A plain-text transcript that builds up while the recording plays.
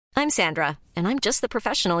I'm Sandra, and I'm just the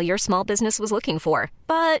professional your small business was looking for.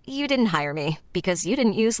 But you didn't hire me because you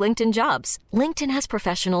didn't use LinkedIn Jobs. LinkedIn has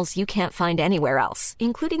professionals you can't find anywhere else,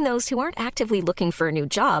 including those who aren't actively looking for a new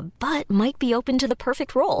job, but might be open to the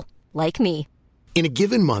perfect role, like me. In a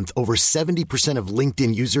given month, over 70% of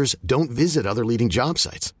LinkedIn users don't visit other leading job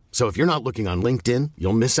sites. So if you're not looking on LinkedIn,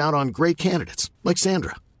 you'll miss out on great candidates like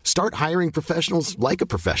Sandra. Start hiring professionals like a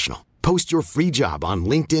professional. Post your free job on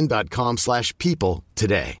linkedin.com/people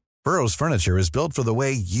today. Burrow's furniture is built for the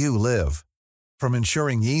way you live. From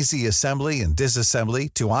ensuring easy assembly and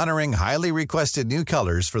disassembly to honoring highly requested new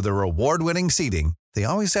colors for their award-winning seating, they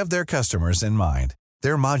always have their customers in mind.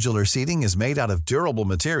 Their modular seating is made out of durable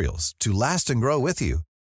materials to last and grow with you.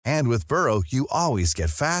 And with Burrow, you always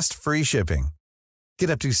get fast, free shipping.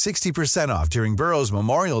 Get up to 60% off during Burrow's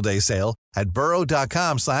Memorial Day sale at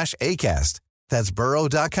burrow.com/ACAST. That's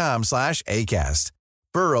burrow.com/ACAST.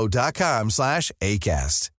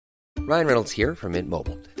 burrow.com/ACAST. Ryan Reynolds here from Mint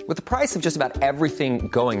Mobile. With the price of just about everything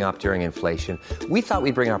going up during inflation, we thought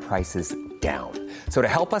we'd bring our prices down. So to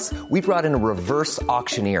help us, we brought in a reverse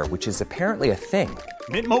auctioneer, which is apparently a thing.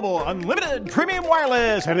 Mint Mobile Unlimited Premium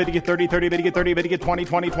Wireless. How to get 30, 30, bit to get 30, bit to get 20,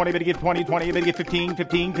 20, 20, bit to get 20, 20, bit to get 15,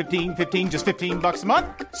 15, 15, 15, just $15 a month?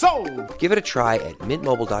 Sold! Give it a try at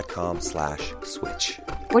mintmobile.com/switch.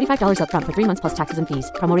 $45 up front for 3 months plus taxes and fees.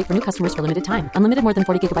 Promo rate for new customers for limited time. Unlimited more than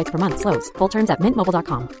 40 gigabytes per month. Slows full terms at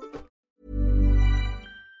mintmobile.com.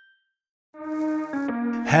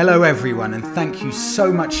 Hello everyone, and thank you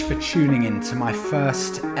so much for tuning in to my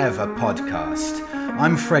first ever podcast.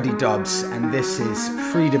 I'm Freddie Dobbs, and this is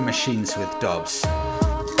Freedom Machines with Dobbs.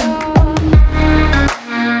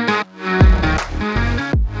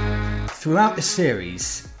 Throughout the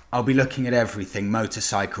series, I'll be looking at everything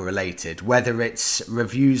motorcycle related, whether it's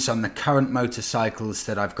reviews on the current motorcycles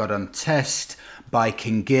that I've got on test,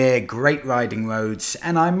 biking gear, great riding roads,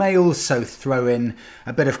 and I may also throw in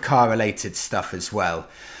a bit of car related stuff as well.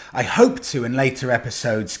 I hope to, in later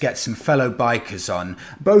episodes, get some fellow bikers on,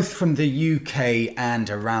 both from the UK and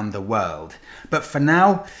around the world. But for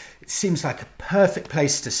now, it seems like a perfect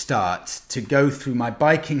place to start to go through my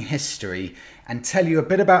biking history and tell you a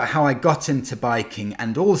bit about how I got into biking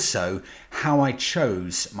and also how I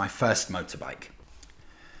chose my first motorbike.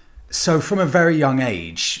 So from a very young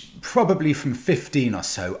age, probably from 15 or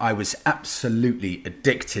so, I was absolutely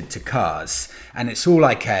addicted to cars, and it's all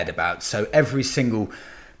I cared about. So every single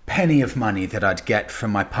penny of money that I'd get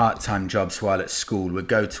from my part-time jobs while at school would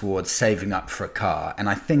go towards saving up for a car. And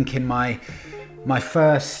I think in my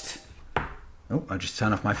first... Oh, I just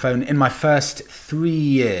turned off my phone. In my first 3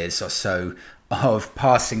 years or so of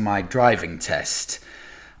passing my driving test,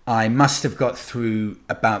 I must have got through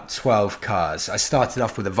about 12 cars. I started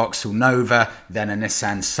off with a Vauxhall Nova, then a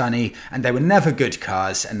Nissan Sunny, and they were never good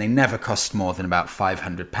cars, and they never cost more than about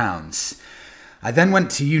 £500. I then went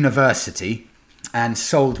to university and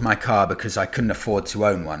sold my car because I couldn't afford to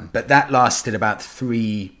own one. But that lasted about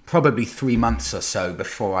probably 3 months or so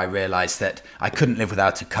before I realised that I couldn't live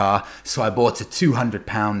without a car. So I bought a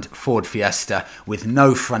 £200 Ford Fiesta with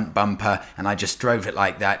no front bumper, and I just drove it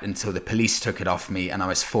like that until the police took it off me and I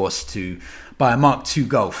was forced to buy a Mark II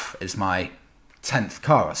Golf as my 10th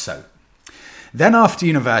car or so. Then after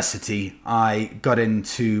university, I got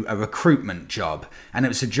into a recruitment job, and it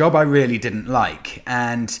was a job I really didn't like.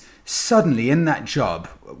 And suddenly in that job,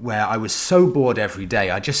 where I was so bored every day,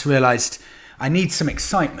 I just realised I need some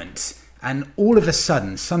excitement. And all of a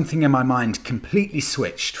sudden, something in my mind completely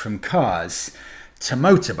switched from cars to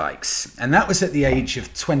motorbikes. And that was at the age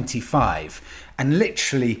of 25. And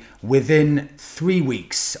literally within 3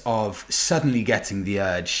 weeks of suddenly getting the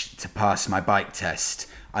urge to pass my bike test,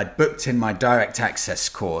 I'd booked in my direct access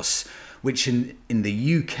course, which in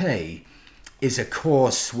the UK is a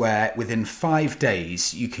course where within 5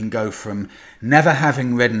 days you can go from never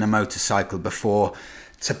having ridden a motorcycle before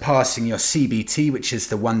to passing your CBT, which is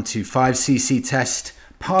the 125cc test,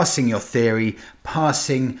 passing your theory,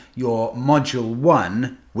 passing your module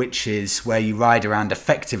 1, which is where you ride around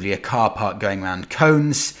effectively a car park going around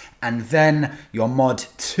cones, and then your mod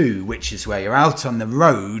 2, which is where you're out on the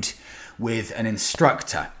road with an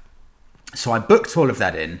instructor. So I booked all of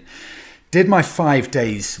that in, did my 5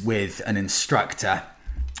 days with an instructor,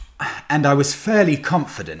 and I was fairly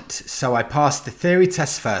confident. So I passed the theory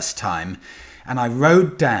test first time, and I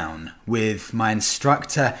rode down with my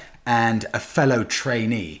instructor and a fellow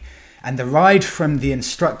trainee. And the ride from the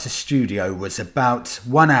instructor studio was about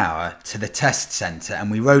 1 hour to the test centre,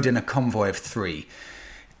 and we rode in a convoy of 3.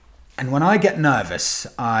 And when I get nervous,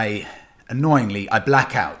 annoyingly, I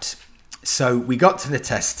black out. So we got to the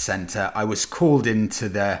test centre. I was called into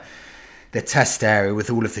the the test area with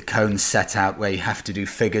all of the cones set out where you have to do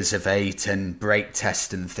figures of 8 and brake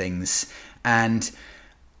test and things. And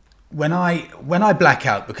when I black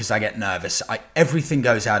out because I get nervous, everything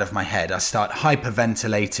goes out of my head. I start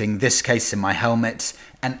hyperventilating, this case in my helmet,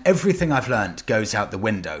 and everything I've learnt goes out the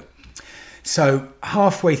window. So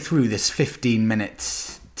halfway through this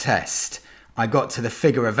 15-minute test, I got to the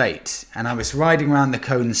figure of 8, and I was riding around the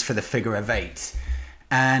cones for the figure of 8,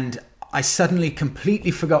 and I suddenly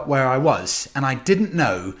completely forgot where I was, and I didn't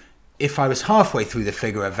know if I was halfway through the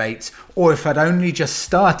figure of 8 or if I'd only just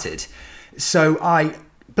started. So I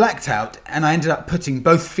blacked out, and I ended up putting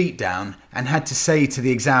both feet down and had to say to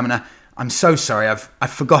the examiner, "I'm so sorry, I've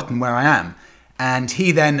forgotten where I am." And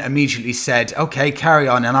he then immediately said, "Okay, carry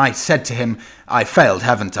on." And I said to him, "I failed,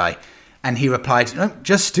 haven't I?" And he replied, "No,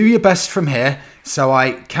 just do your best from here." So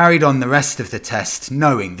I carried on the rest of the test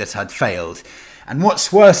knowing that I'd failed. And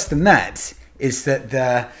what's worse than that is that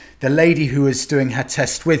the lady who was doing her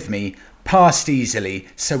test with me passed easily,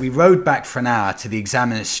 so we rode back for an hour to the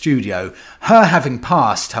examiner's studio, her having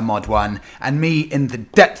passed her Mod 1 and me in the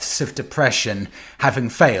depths of depression having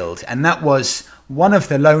failed, and that was one of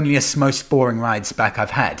the loneliest, most boring rides back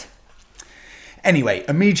I've had. Anyway,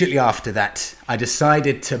 immediately after that, I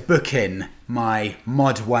decided to book in my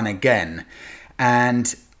Mod 1 again,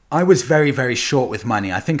 and I was very, very short with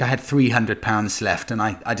money. I think I had £300 left, and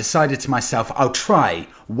I decided to myself, I'll try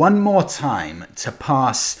one more time to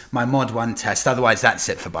pass my Mod 1 test, otherwise that's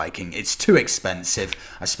it for biking. It's too expensive.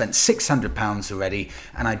 I spent £600 already,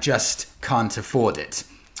 and I just can't afford it.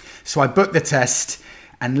 So I booked the test,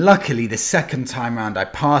 and luckily the second time round I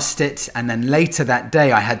passed it, and then later that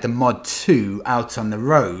day I had the Mod 2 out on the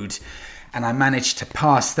road, and I managed to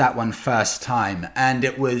pass that one first time, and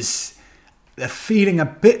it was a feeling a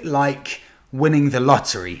bit like winning the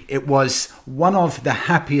lottery. It was one of the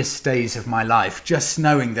happiest days of my life, just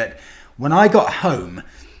knowing that when I got home,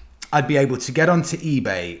 I'd be able to get onto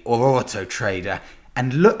eBay or Auto Trader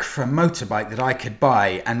and look for a motorbike that I could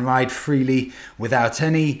buy and ride freely without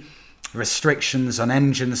any restrictions on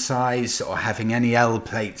engine size or having any L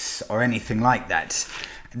plates or anything like that.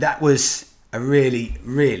 That was a really,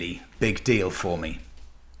 really big deal for me.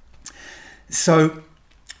 So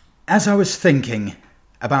as I was thinking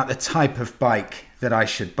about the type of bike that I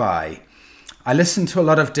should buy, I listened to a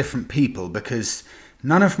lot of different people because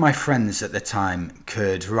none of my friends at the time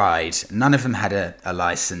could ride. None of them had a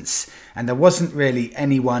license, and there wasn't really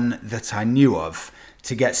anyone that I knew of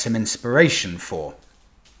to get some inspiration for.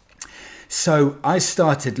 So I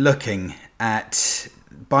started looking at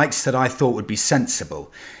bikes that I thought would be sensible.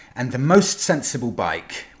 And the most sensible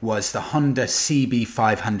bike was the Honda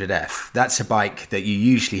CB500F. That's a bike that you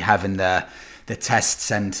usually have in the test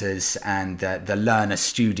centres and the learner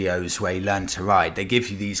studios where you learn to ride. They give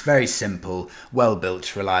you these very simple,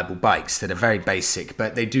 well-built, reliable bikes that are very basic,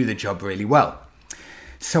 but they do the job really well.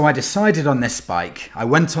 So I decided on this bike. I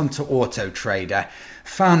went on to Auto Trader,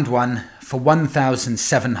 found one for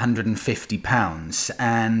 £1,750,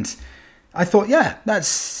 and I thought, yeah,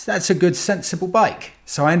 that's a good, sensible bike.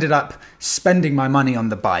 So I ended up spending my money on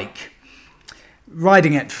the bike,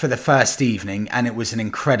 riding it for the first evening, and it was an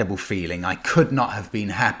incredible feeling. I could not have been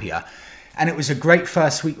happier. And it was a great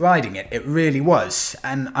first week riding it. It really was.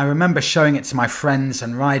 And I remember showing it to my friends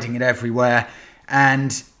and riding it everywhere.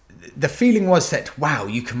 And the feeling was that, wow,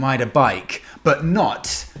 you can ride a bike, but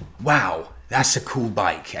not, wow, that's a cool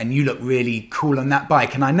bike and you look really cool on that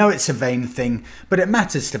bike. And I know it's a vain thing, but it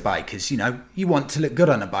matters to bikers. You know, you want to look good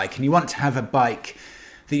on a bike and you want to have a bike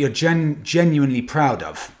that you're genuinely proud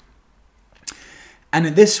of. And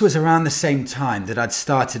this was around the same time that I'd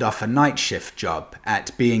started off a night shift job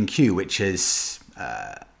at B&Q, which is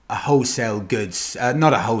a wholesale goods, a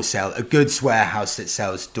goods warehouse that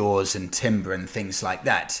sells doors and timber and things like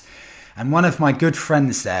that. And one of my good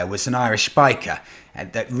friends there was an Irish biker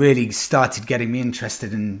that really started getting me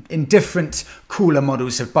interested in different cooler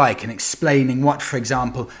models of bike and explaining what, for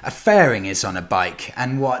example, a fairing is on a bike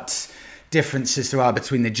and what differences there are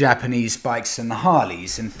between the Japanese bikes and the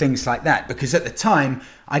Harleys and things like that. Because at the time,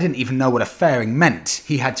 I didn't even know what a fairing meant.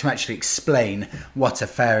 He had to actually explain what a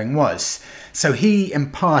fairing was. So he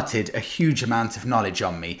imparted a huge amount of knowledge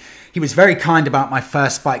on me. He was very kind about my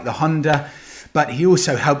first bike, the Honda, but he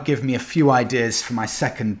also helped give me a few ideas for my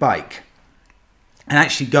second bike. And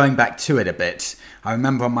actually going back to it a bit, I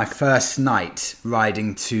remember on my first night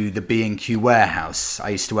riding to the B&Q warehouse. I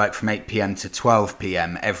used to work from 8 p.m. to 12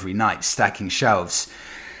 p.m. every night, stacking shelves.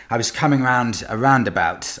 I was coming around a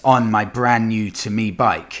roundabout on my brand new to me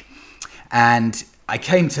bike. And I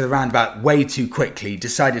came to the roundabout way too quickly,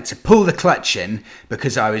 decided to pull the clutch in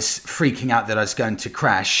because I was freaking out that I was going to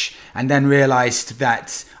crash, and then realised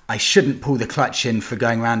that I shouldn't pull the clutch in for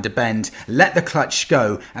going round a bend, let the clutch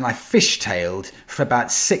go, and I fishtailed for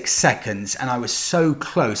about 6 seconds, and I was so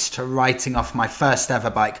close to writing off my first ever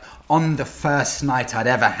bike on the first night I'd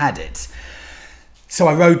ever had it. So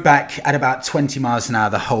I rode back at about 20 miles an hour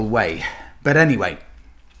the whole way. But anyway,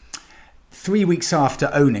 3 weeks after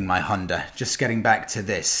owning my Honda, just getting back to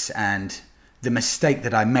this and the mistake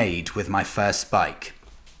that I made with my first bike.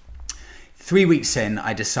 3 weeks in,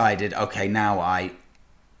 I decided, okay, now I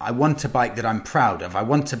want a bike that I'm proud of. I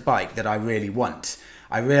want a bike that I really want.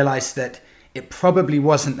 I realised that it probably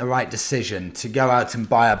wasn't the right decision to go out and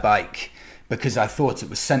buy a bike because I thought it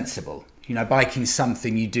was sensible. You know, biking is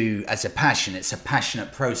something you do as a passion. It's a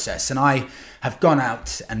passionate process. And I have gone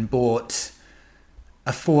out and bought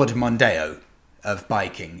a Ford Mondeo of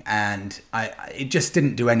biking, and it just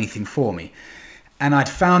didn't do anything for me. And I'd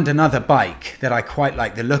found another bike that I quite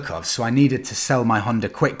liked the look of, so I needed to sell my Honda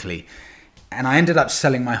quickly. And I ended up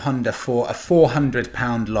selling my Honda for a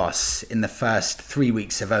 £400 loss in the first 3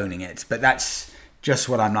 weeks of owning it. But that's just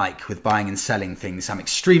what I'm like with buying and selling things. I'm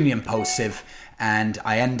extremely impulsive, and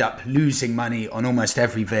I end up losing money on almost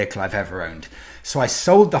every vehicle I've ever owned. So I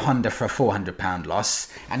sold the Honda for a £400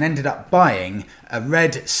 loss and ended up buying a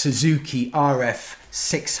red Suzuki RF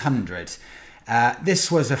 600.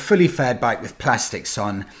 This was a fully faired bike with plastics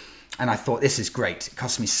on, and I thought, this is great. It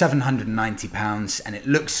cost me £790 and it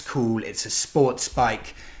looks cool. It's a sports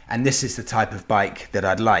bike, and this is the type of bike that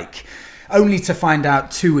I'd like. Only to find out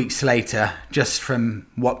 2 weeks later, just from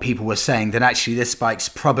what people were saying, that actually this bike's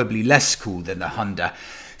probably less cool than the Honda.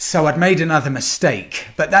 So I'd made another mistake,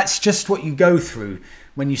 but that's just what you go through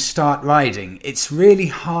when you start riding. It's really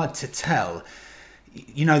hard to tell,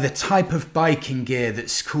 you know, the type of biking gear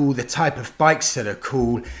that's cool, the type of bikes that are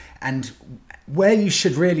cool, and where you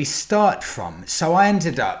should really start from. So I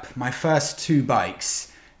ended up, my first 2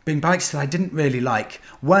 bikes, being bikes that I didn't really like,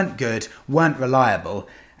 weren't good, weren't reliable,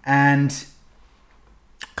 and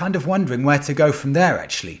kind of wondering where to go from there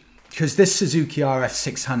actually. Because this Suzuki RF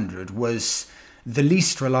 600 was the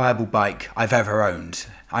least reliable bike I've ever owned.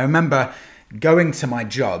 I remember going to my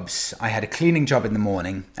jobs. I had a cleaning job in the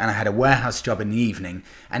morning and I had a warehouse job in the evening,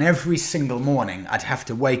 and every single morning I'd have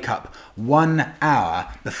to wake up 1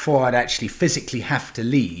 hour before I'd actually physically have to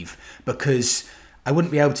leave because I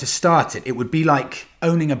wouldn't be able to start it. It would be like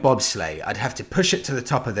owning a bobsleigh. I'd have to push it to the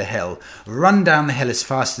top of the hill, run down the hill as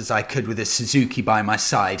fast as I could with a Suzuki by my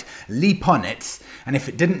side, leap on it, and if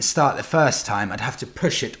it didn't start the first time, I'd have to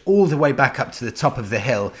push it all the way back up to the top of the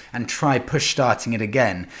hill and try push starting it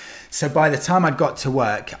again. So by the time I'd got to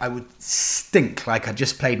work, I would stink like I'd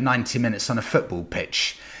just played 90 minutes on a football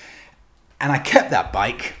pitch. And I kept that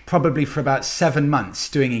bike probably for about 7 months,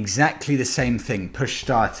 doing exactly the same thing, push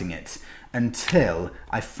starting it, until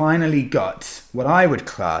I finally got what I would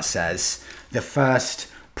class as the first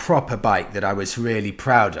proper bike that I was really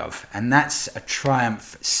proud of, and that's a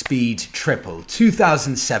Triumph Speed Triple,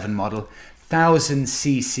 2007 model,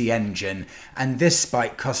 1000cc engine, and this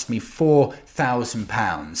bike cost me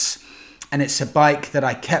 £4,000. And it's a bike that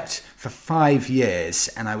I kept for 5 years,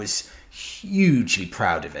 and I was hugely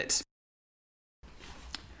proud of it.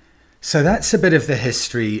 So that's a bit of the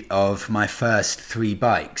history of my first 3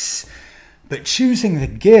 bikes. But choosing the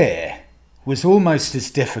gear was almost as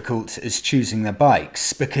difficult as choosing the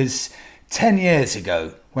bikes, because 10 years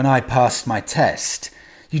ago, when I passed my test,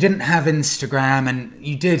 you didn't have Instagram, and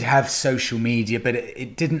you did have social media, but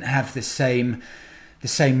it didn't have the same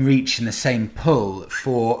reach and the same pull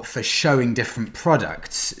for showing different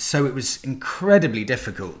products. So it was incredibly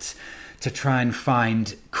difficult to try and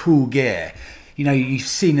find cool gear. You know, you've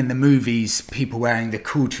seen in the movies people wearing the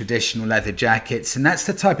cool traditional leather jackets, and that's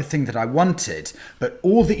the type of thing that I wanted. But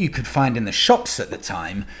all that you could find in the shops at the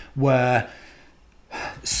time were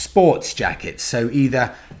sports jackets. So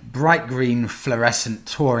either bright green fluorescent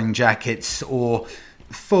touring jackets or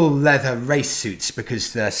full leather race suits,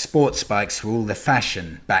 because the sports bikes were all the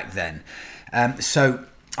fashion back then. So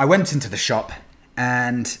I went into the shop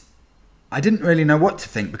and I didn't really know what to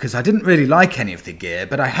think, because I didn't really like any of the gear,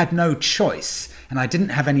 but I had no choice and I didn't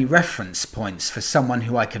have any reference points for someone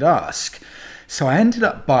who I could ask. So I ended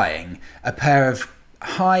up buying a pair of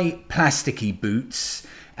high plasticky boots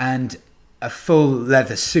and a full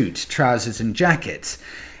leather suit, trousers and jacket.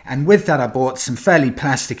 And with that I bought some fairly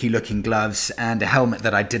plasticky looking gloves and a helmet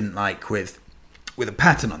that I didn't like with a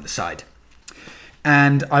pattern on the side.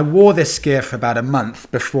 And I wore this gear for about a month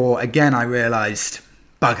before again I realised,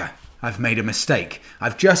 bugger, I've made a mistake.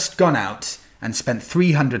 I've just gone out and spent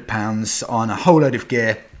 £300 on a whole load of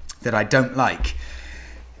gear that I don't like.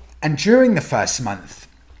 And during the first month,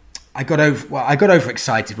 I got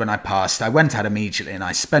overexcited when I passed. I went out immediately and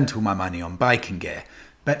I spent all my money on biking gear.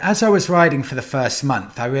 But as I was riding for the first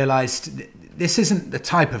month, I realised this isn't the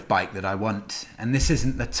type of bike that I want, and this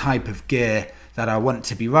isn't the type of gear that I want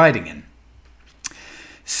to be riding in.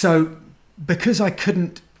 So because I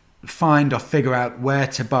couldn't find or figure out where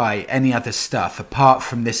to buy any other stuff apart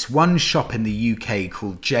from this one shop in the UK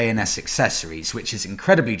called J&S Accessories, which is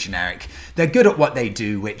incredibly generic. They're good at what they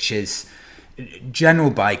do, which is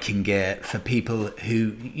general biking gear for people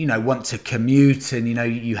who, want to commute, and,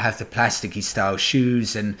 you have the plasticky style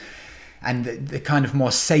shoes and the kind of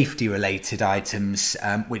more safety related items,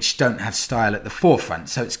 which don't have style at the forefront.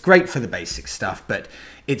 So it's great for the basic stuff, but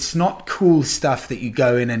it's not cool stuff that you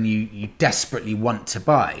go in and you desperately want to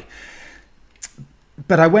buy.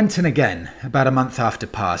 But I went in again about a month after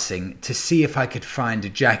passing to see if I could find a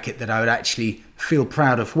jacket that I would actually feel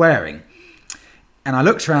proud of wearing. And I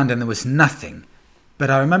looked around and there was nothing.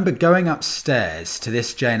 But I remember going upstairs to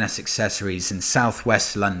this J&S Accessories in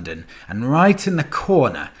southwest London, and right in the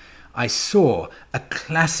corner I saw a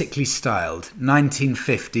classically styled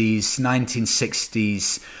 1950s,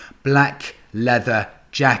 1960s black leather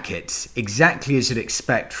jacket, exactly as you'd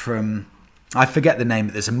expect from, I forget the name,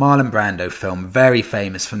 but there's a Marlon Brando film, very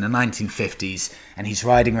famous, from the 1950s, and he's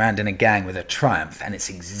riding around in a gang with a Triumph, and it's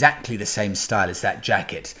exactly the same style as that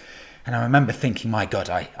jacket. And I remember thinking, my God,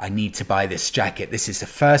 I need to buy this jacket. This is the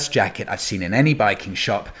first jacket I've seen in any biking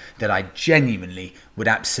shop that I genuinely would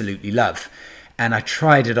absolutely love. And I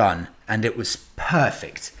tried it on and it was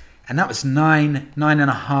perfect. And that was nine and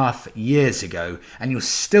a half years ago. And you'll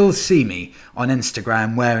still see me on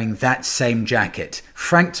Instagram wearing that same jacket.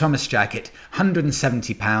 Frank Thomas jacket,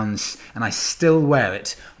 £170. And I still wear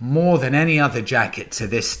it more than any other jacket to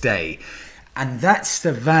this day. And that's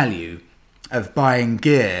the value of buying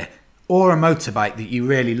gear or a motorbike that you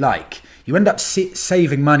really like. You end up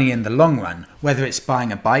saving money in the long run, whether it's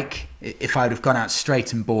buying a bike. If I would have gone out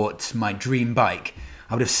straight and bought my dream bike,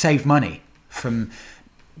 I would have saved money from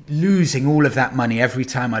losing all of that money every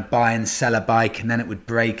time I'd buy and sell a bike, and then it would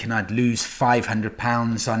break and I'd lose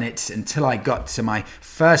 £500 on it until I got to my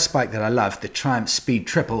first bike that I loved, the Triumph Speed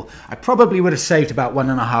Triple. I probably would have saved about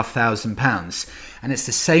 £1,500. And it's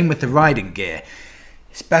the same with the riding gear.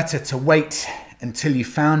 It's better to wait until you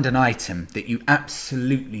found an item that you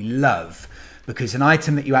absolutely love, because an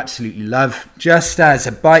item that you absolutely love, just as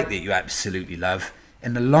a bike that you absolutely love,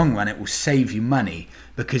 in the long run it will save you money,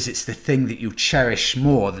 because it's the thing that you'll cherish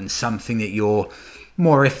more than something that you're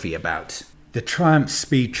more iffy about. The Triumph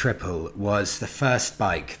Speed Triple was the first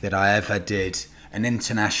bike that I ever did an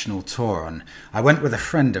international tour on. I went with a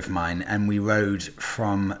friend of mine and we rode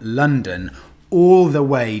from London all the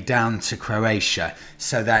way down to Croatia.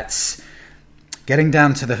 So that's getting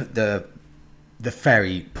down to the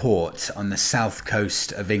ferry port on the south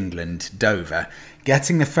coast of England, Dover,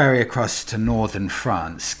 getting the ferry across to northern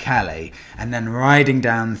France, Calais, and then riding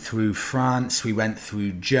down through France. We went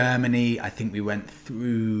through Germany, I think we went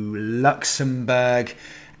through Luxembourg,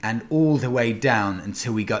 and all the way down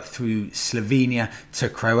until we got through Slovenia to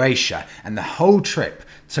Croatia. And the whole trip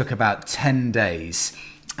took about 10 days.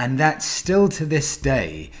 And that still to this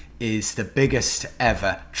day is the biggest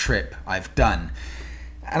ever trip I've done.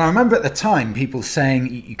 And I remember at the time people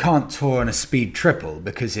saying you can't tour on a Speed Triple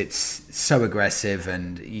because it's so aggressive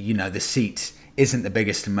and, the seat isn't the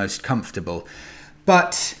biggest and most comfortable.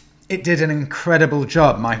 But it did an incredible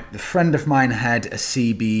job. The friend of mine had a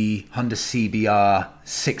Honda CBR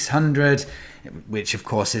 600, which of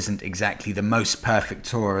course isn't exactly the most perfect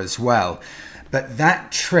tour as well. But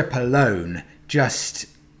that trip alone just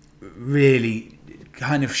really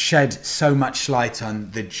kind of shed so much light on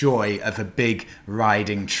the joy of a big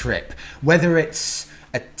riding trip. Whether it's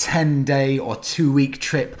a 10-day or 2-week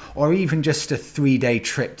trip, or even just a 3-day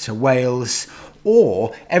trip to Wales,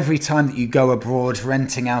 or every time that you go abroad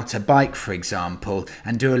renting out a bike, for example,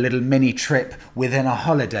 and do a little mini trip within a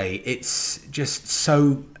holiday, it's just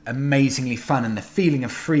so amazingly fun, and the feeling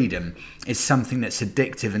of freedom is something that's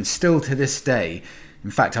addictive. And still to this day, in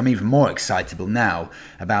fact, I'm even more excitable now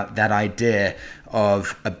about that idea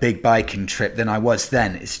of a big biking trip than I was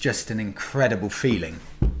then. It's just an incredible feeling.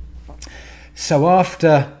 So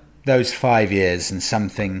after those 5 years and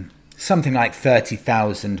something like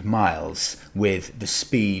 30,000 miles with the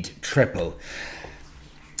Speed Triple,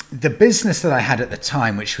 the business that I had at the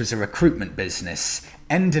time, which was a recruitment business,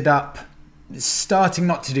 ended up starting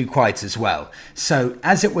not to do quite as well. So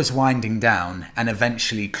as it was winding down and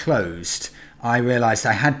eventually closed, I realised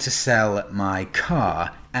I had to sell my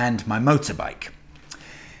car and my motorbike.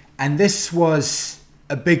 And this was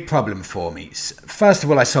a big problem for me. First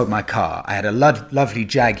of all, I sold my car. I had a lovely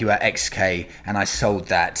Jaguar XK and I sold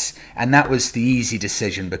that. And that was the easy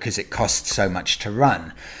decision because it cost so much to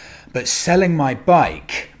run. But selling my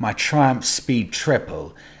bike, my Triumph Speed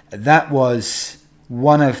Triple, that was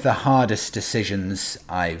one of the hardest decisions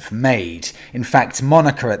I've made. In fact,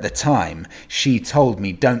 Monica at the time, she told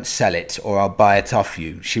me, don't sell it or I'll buy it off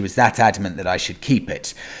you. She was that adamant that I should keep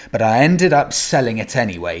it. But I ended up selling it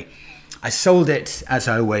anyway. I sold it, as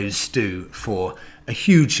I always do, for a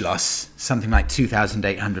huge loss, something like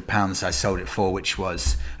 £2,800 I sold it for, which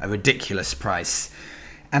was a ridiculous price.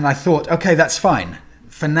 And I thought, okay, that's fine.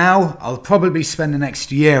 For now, I'll probably spend the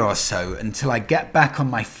next year or so until I get back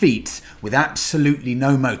on my feet with absolutely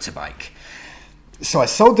no motorbike. So I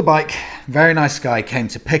sold the bike. Very nice guy came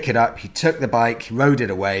to pick it up. He took the bike, rode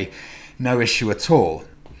it away. No issue at all.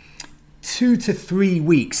 2 to 3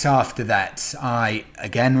 weeks after that, I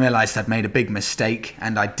again realized I'd made a big mistake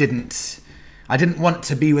and I didn't want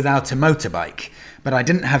to be without a motorbike, but I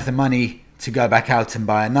didn't have the money to go back out and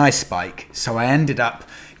buy a nice bike. So I ended up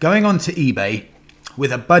going onto eBay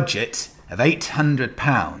with a budget of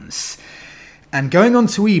 £800. And going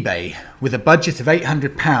onto eBay with a budget of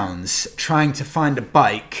 £800, trying to find a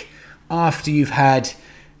bike after you've had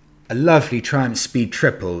a lovely Triumph Speed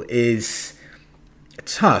Triple is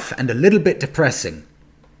tough and a little bit depressing.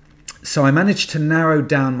 So I managed to narrow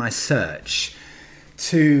down my search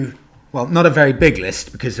to, well, not a very big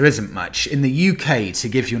list because there isn't much. In the UK, to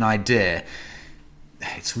give you an idea,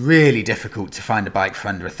 it's really difficult to find a bike for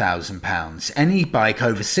under £1,000. Any bike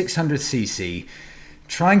over 600cc,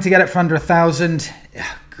 trying to get it for under £1,000,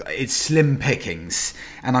 it's slim pickings.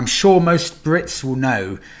 And I'm sure most Brits will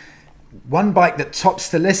know one bike that tops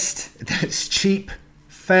the list that's cheap,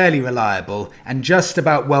 fairly reliable, and just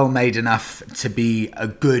about well made enough to be a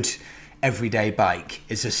good everyday bike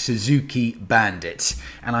is a Suzuki Bandit.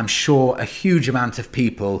 And I'm sure a huge amount of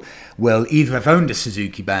people will either have owned a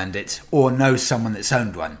Suzuki Bandit or know someone that's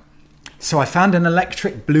owned one. So I found an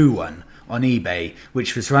electric blue one on eBay,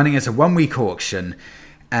 which was running as a 1-week auction,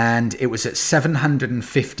 and it was at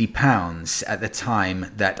 £750 at the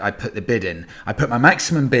time that I put the bid in. I put my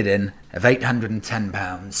maximum bid in of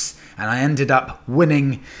 £810, and I ended up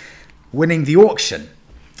winning the auction.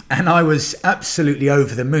 And I was absolutely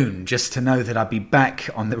over the moon just to know that I'd be back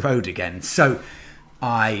on the road again. So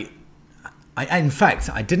in fact,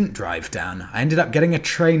 I didn't drive down. I ended up getting a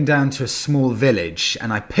train down to a small village,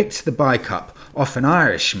 and I picked the bike up off an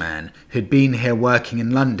Irishman who'd been here working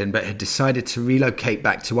in London but had decided to relocate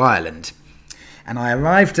back to Ireland. And I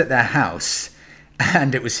arrived at their house,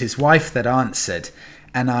 and it was his wife that answered.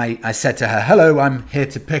 And I said to her, "Hello, I'm here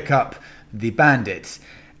to pick up the Bandit."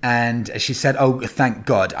 And she said, "Oh, thank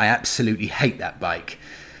God, I absolutely hate that bike."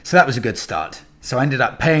 So that was a good start. So I ended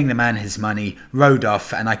up paying the man his money, rode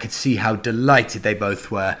off, and I could see how delighted they both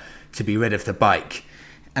were to be rid of the bike.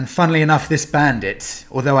 And funnily enough, this Bandit,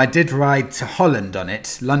 although I did ride to Holland on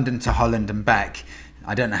it, London to Holland and back,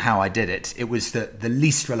 I don't know how I did it. It was the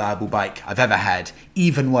least reliable bike I've ever had,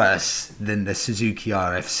 even worse than the Suzuki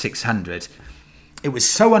RF600. It was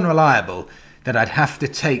so unreliable that I'd have to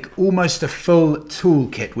take almost a full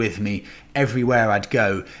toolkit with me everywhere I'd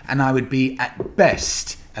go, and I would be at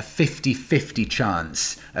best a 50-50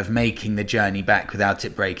 chance of making the journey back without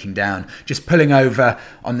it breaking down. Just pulling over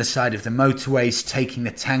on the side of the motorways, taking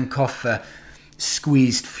the tank off for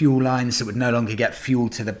squeezed fuel lines that would no longer get fuel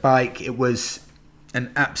to the bike. It was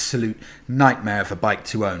an absolute nightmare of a bike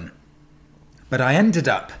to own. But I ended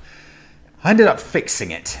up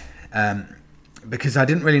fixing it. Because I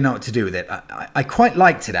didn't really know what to do with it. I quite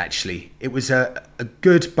liked it, actually. It was a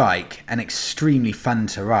good bike and extremely fun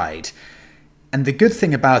to ride. And the good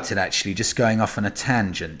thing about it, actually, just going off on a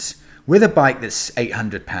tangent, with a bike that's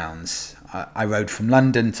 £800, I rode from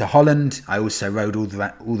London to Holland. I also rode all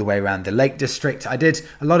the way around the Lake District. I did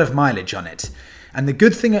a lot of mileage on it. And the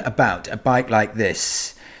good thing about a bike like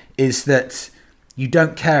this is that you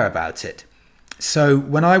don't care about it. So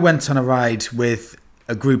when I went on a ride with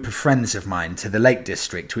a group of friends of mine to the Lake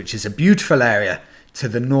District, which is a beautiful area to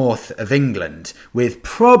the north of England, with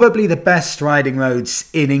probably the best riding roads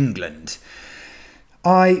in England,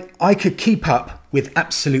 I could keep up with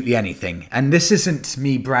absolutely anything. And this isn't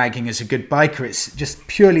me bragging as a good biker, it's just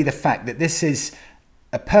purely the fact that this is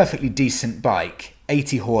a perfectly decent bike,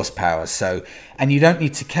 80 horsepower or so, and you don't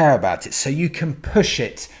need to care about it. So you can push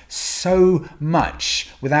it so much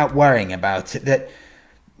without worrying about it that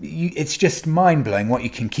it's just mind-blowing what you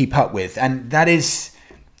can keep up with. And that is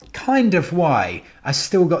kind of why I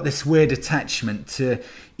still got this weird attachment to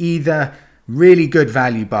either really good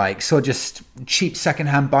value bikes or just cheap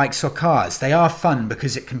secondhand bikes or cars. They are fun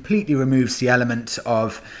because it completely removes the element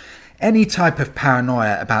of any type of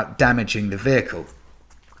paranoia about damaging the vehicle.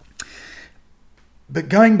 But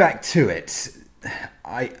going back to it,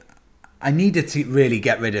 I needed to really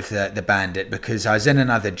get rid of the Bandit because I was in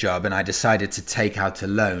another job and I decided to take out a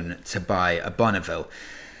loan to buy a Bonneville.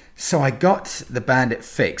 So I got the Bandit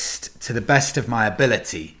fixed to the best of my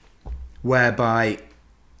ability, whereby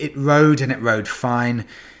it rode fine,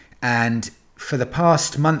 and for the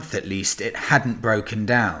past month at least it hadn't broken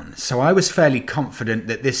down. So I was fairly confident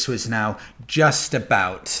that this was now just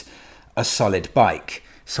about a solid bike.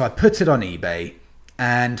 So I put it on eBay,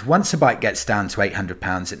 and once a bike gets down to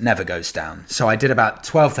 £800, it never goes down. So I did about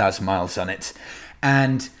 12,000 miles on it,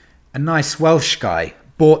 and a nice Welsh guy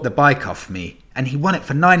bought the bike off me, and he won it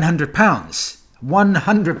for £900.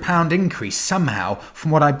 £100 increase somehow from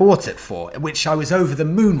what I bought it for, which I was over the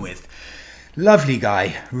moon with. Lovely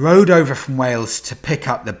guy, rode over from Wales to pick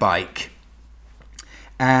up the bike,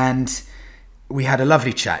 and we had a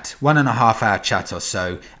lovely chat, 1.5 hour chat or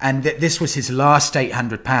so, and this was his last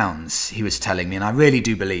 £800, he was telling me, and I really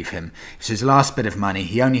do believe him. It was his last bit of money.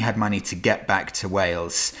 He only had money to get back to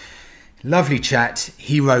Wales. Lovely chat.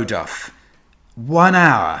 He rode off. 1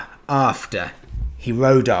 hour after he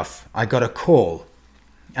rode off, I got a call,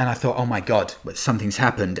 and I thought, oh my God, something's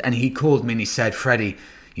happened. And he called me and he said, Freddie,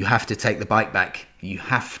 you have to take the bike back. You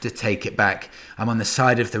have to take it back. I'm on the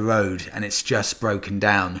side of the road and it's just broken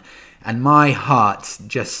down. And my heart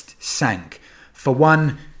just sank. For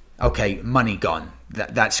one, okay, money gone.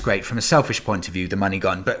 That's great. From a selfish point of view, the money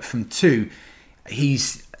gone. But from two,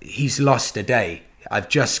 he's lost a day. I've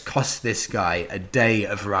just cost this guy a day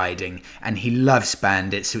of riding, and he loves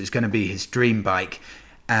Bandits. It was going to be his dream bike,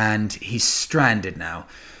 and he's stranded now.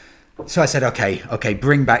 So I said, okay,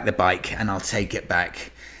 bring back the bike and I'll take it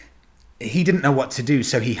back. He didn't know what to do,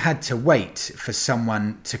 so he had to wait for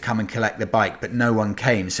someone to come and collect the bike, but no one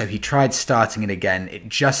came. So he tried starting it again. It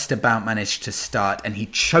just about managed to start, and he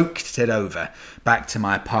choked it over back to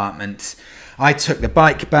my apartment. I took the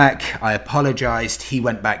bike back, I apologised, he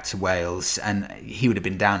went back to Wales, and he would have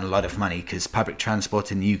been down a lot of money because public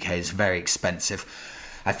transport in the UK is very expensive.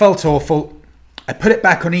 I felt awful. I put it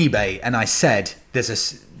back on eBay and I said,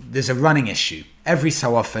 there's a running issue. Every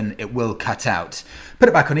so often it will cut out. Put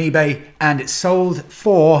it back on eBay and it sold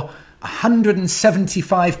for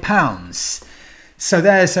 £175. So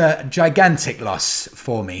there's a gigantic loss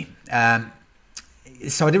for me.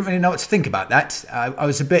 So I didn't really know what to think about that. I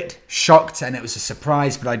was a bit shocked and it was a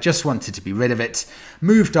surprise, but I just wanted to be rid of it.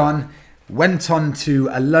 Moved on, went on to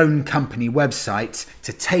a loan company website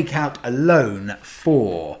to take out a loan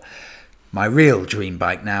for my real dream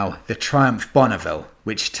bike now, the Triumph Bonneville,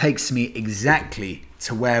 which takes me exactly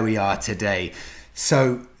to where we are today.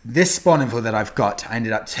 So this Bonneville that I've got, I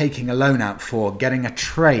ended up taking a loan out for, getting a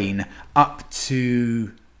train up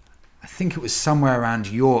to, I think it was somewhere around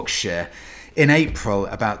Yorkshire, in April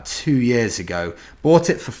about 2 years ago. Bought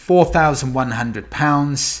it for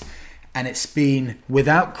 £4,100, and it's been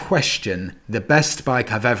without question the best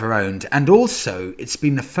bike I've ever owned, and also it's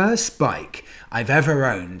been the first bike I've ever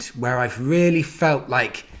owned where I've really felt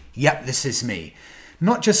like, yep, this is me.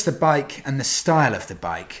 Not just the bike and the style of the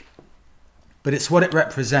bike, but it's what it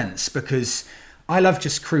represents, because I love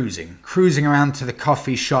just cruising around to the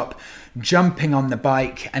coffee shop, jumping on the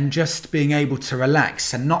bike and just being able to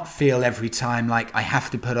relax and not feel every time like I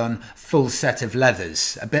have to put on full set of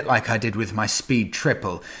leathers, a bit like I did with my Speed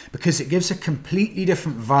Triple, because it gives a completely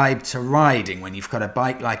different vibe to riding when you've got a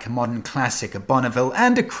bike like a Modern Classic, a Bonneville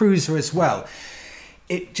and a cruiser as well.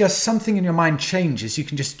 It just, something in your mind changes. You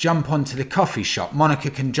can just jump onto the coffee shop. Monica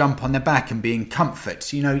can jump on the back and be in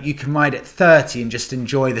comfort. You know, you can ride at 30 and just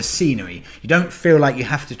enjoy the scenery. You don't feel like you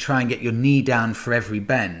have to try and get your knee down for every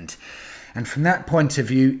bend. And from that point of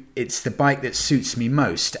view, it's the bike that suits me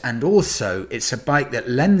most. And also, it's a bike that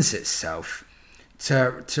lends itself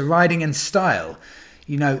to riding in style.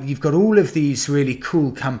 You know, you've got all of these really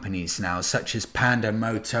cool companies now, such as Panda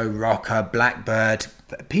Moto, Rocker, Blackbird,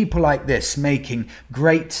 people like this making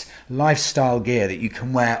great lifestyle gear that you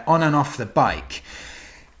can wear on and off the bike.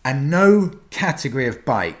 And no category of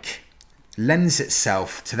bike lends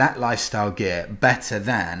itself to that lifestyle gear better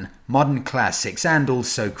than Modern Classics and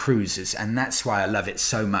also cruisers, and that's why I love it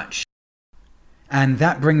so much. And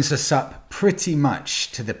that brings us up pretty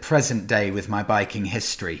much to the present day with my biking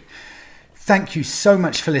history. Thank you so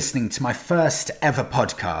much for listening to my first ever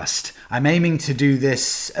podcast. I'm aiming to do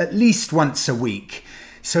this at least once a week.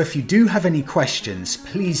 So if you do have any questions,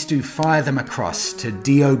 please do fire them across to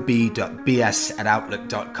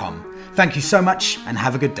dob.bs@outlook.com. Thank you so much and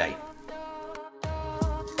have a good day.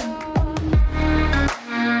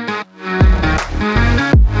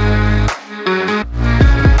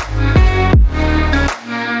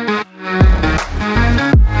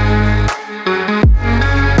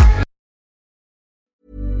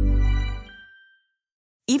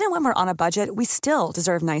 Even when we're on a budget, we still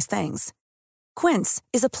deserve nice things. Quince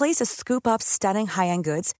is a place to scoop up stunning high-end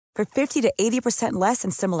goods for 50 to 80% less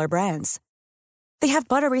than similar brands. They have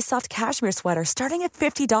buttery soft cashmere sweaters starting at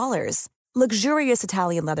 $50, luxurious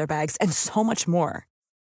Italian leather bags, and so much more.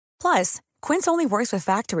 Plus, Quince only works with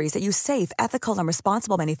factories that use safe, ethical, and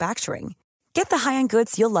responsible manufacturing. Get the high-end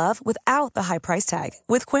goods you'll love without the high price tag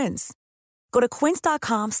with Quince. Go to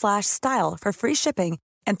quince.com/style for free shipping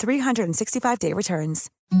and 365-day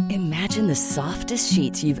returns. Imagine the softest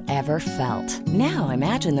sheets you've ever felt. Now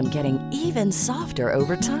imagine them getting even softer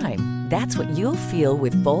over time. That's what you'll feel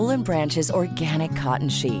with Boll & Branch's organic cotton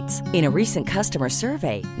sheets. In a recent customer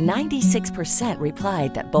survey, 96%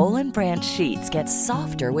 replied that Boll & Branch sheets get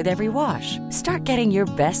softer with every wash. Start getting your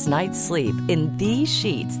best night's sleep in these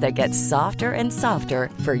sheets that get softer and softer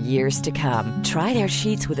for years to come. Try their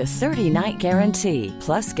sheets with a 30-night guarantee.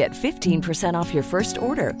 Plus, get 15% off your first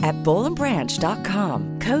order at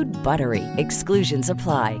bollandbranch.com. Code BUTTERY. Exclusions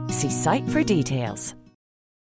apply. See site for details.